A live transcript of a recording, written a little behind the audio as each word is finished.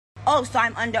Oh, so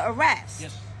I'm under arrest?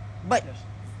 Yes. But yes.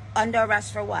 Under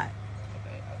arrest for what?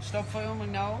 Okay, stop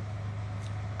filming now.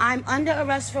 I'm under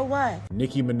arrest for what?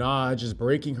 Nicki Minaj is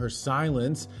breaking her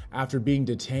silence after being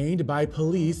detained by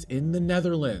police in the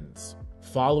Netherlands.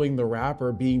 Following the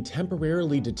rapper being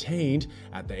temporarily detained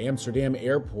at the Amsterdam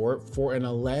airport for an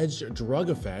alleged drug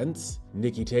offense,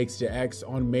 Nicki takes to X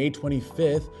on May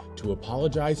 25th to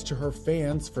apologize to her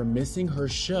fans for missing her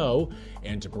show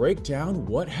and to break down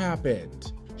what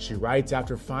happened. She writes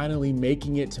after finally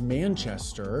making it to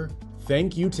Manchester,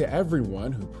 "Thank you to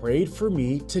everyone who prayed for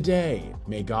me today.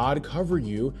 May God cover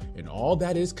you and all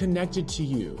that is connected to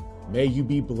you. May you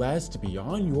be blessed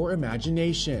beyond your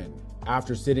imagination.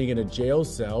 After sitting in a jail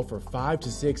cell for 5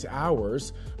 to 6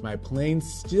 hours, my plane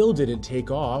still didn't take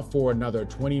off for another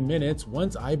 20 minutes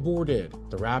once I boarded."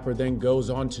 The rapper then goes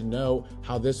on to note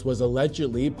how this was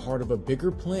allegedly part of a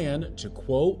bigger plan to,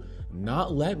 quote,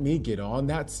 "not let me get on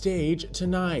that stage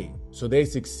tonight." So they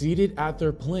succeeded at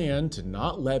their plan to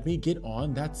not let me get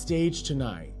on that stage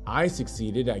tonight. I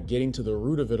succeeded at getting to the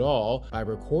root of it all by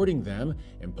recording them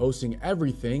and posting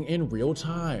everything in real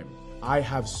time. I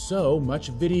have so much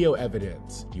video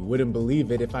evidence. You wouldn't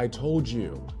believe it if I told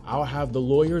you. I'll have the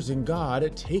lawyers and God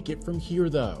take it from here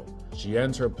though. She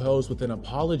ends her post with an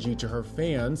apology to her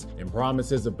fans and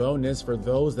promises a bonus for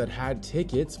those that had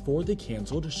tickets for the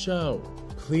canceled show.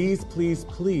 "Please, please,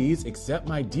 please accept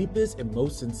my deepest and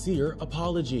most sincere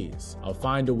apologies. I'll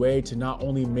find a way to not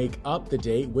only make up the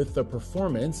date with the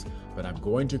performance, but I'm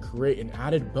going to create an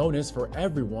added bonus for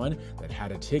everyone that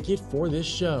had a ticket for this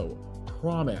show.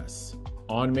 Promise."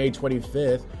 On May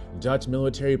 25th, Dutch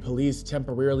military police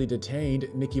temporarily detained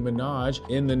Nicki Minaj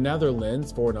in the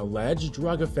Netherlands for an alleged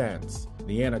drug offense.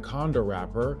 The Anaconda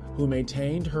rapper, who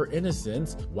maintained her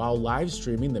innocence while live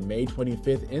streaming the May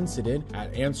 25th incident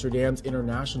at Amsterdam's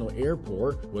International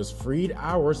Airport, was freed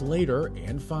hours later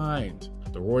and fined.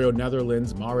 The Royal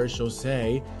Netherlands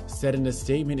Marechaussee said in a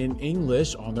statement in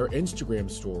English on their Instagram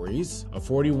stories, a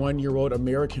 41-year-old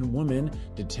American woman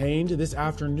detained this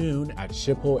afternoon at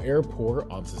Schiphol Airport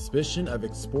on suspicion of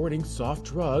exporting soft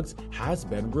drugs has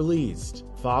been released.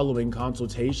 Following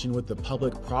consultation with the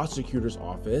public prosecutor's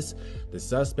office, the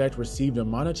suspect received a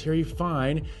monetary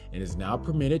fine and is now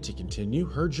permitted to continue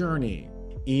her journey.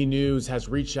 E! News has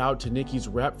reached out to Nicki's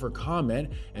rep for comment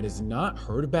and has not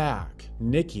heard back.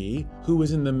 Nicki, who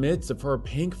was in the midst of her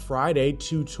Pink Friday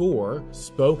 2 tour,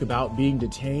 spoke about being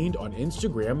detained on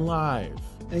Instagram Live.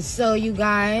 And so you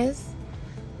guys,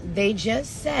 they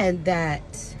just said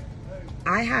that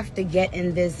I have to get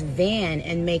in this van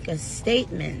and make a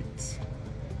statement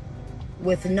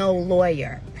with no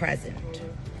lawyer present.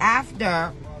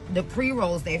 After the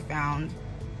pre-rolls they found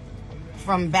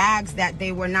from bags that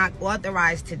they were not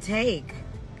authorized to take,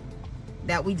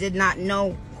 that we did not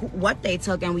know what they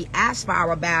took, and we asked for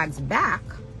our bags back.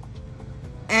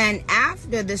 And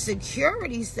after the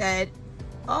security said,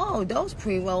 "Oh, those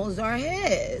pre-rolls are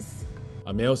his."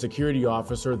 A male security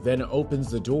officer then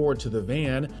opens the door to the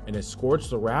van and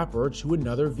escorts the rapper to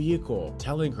another vehicle,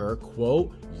 telling her,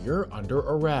 quote, "You're under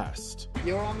arrest."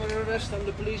 You're under arrest. I'm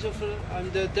the police officer. I'm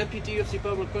the deputy of the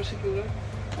public prosecutor.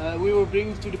 We will bring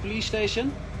you to the police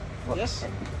station. Yes?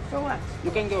 For what?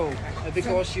 You can go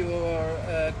because you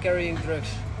are carrying drugs.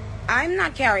 I'm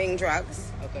not carrying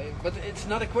drugs. Okay, but it's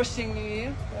not a question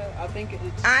here. I think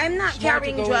it's. I'm not smart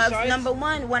carrying to go drugs. inside. Number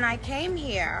one, when I came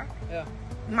here, Yeah.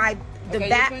 the Okay,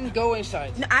 back. you can go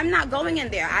inside. No, I'm not going in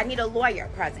there. I need a lawyer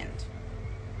present.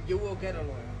 You will get a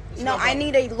lawyer. It's No, no I problem.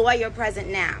 need a lawyer present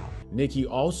now. Nicki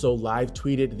also live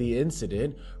tweeted the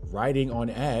incident, writing on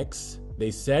X,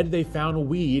 "They said they found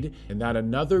weed and that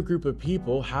another group of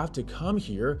people have to come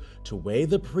here to weigh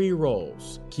the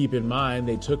pre-rolls. Keep in mind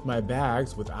they took my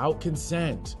bags without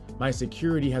consent. My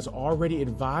security has already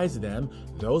advised them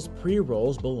those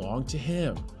pre-rolls belong to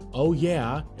him. Oh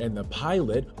yeah, and the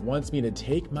pilot wants me to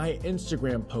take my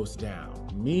Instagram post down."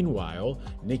 Meanwhile,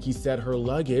 Nicki said her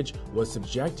luggage was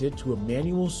subjected to a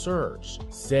manual search,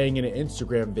 saying in an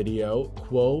Instagram video,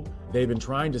 quote, "They've been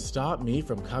trying to stop me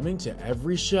from coming to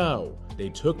every show. They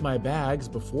took my bags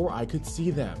before I could see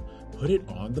them, put it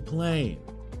on the plane."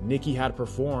 Nicki had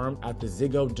performed at the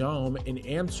Ziggo Dome in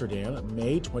Amsterdam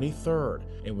May 23rd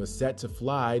and was set to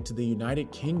fly to the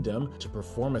United Kingdom to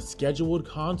perform a scheduled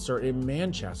concert in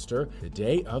Manchester the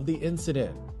day of the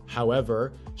incident.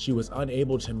 However, she was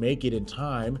unable to make it in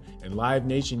time, and Live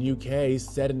Nation UK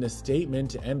said in a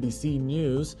statement to NBC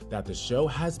News that the show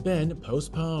has been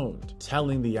postponed,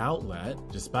 telling the outlet,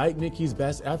 "Despite Nicki's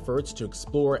best efforts to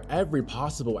explore every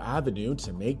possible avenue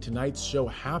to make tonight's show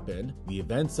happen, the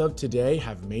events of today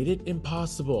have made it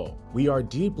impossible. We are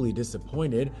deeply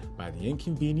disappointed by the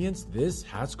inconvenience this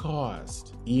has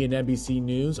caused." E! and NBC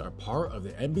News are part of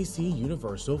the NBC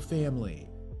Universal family.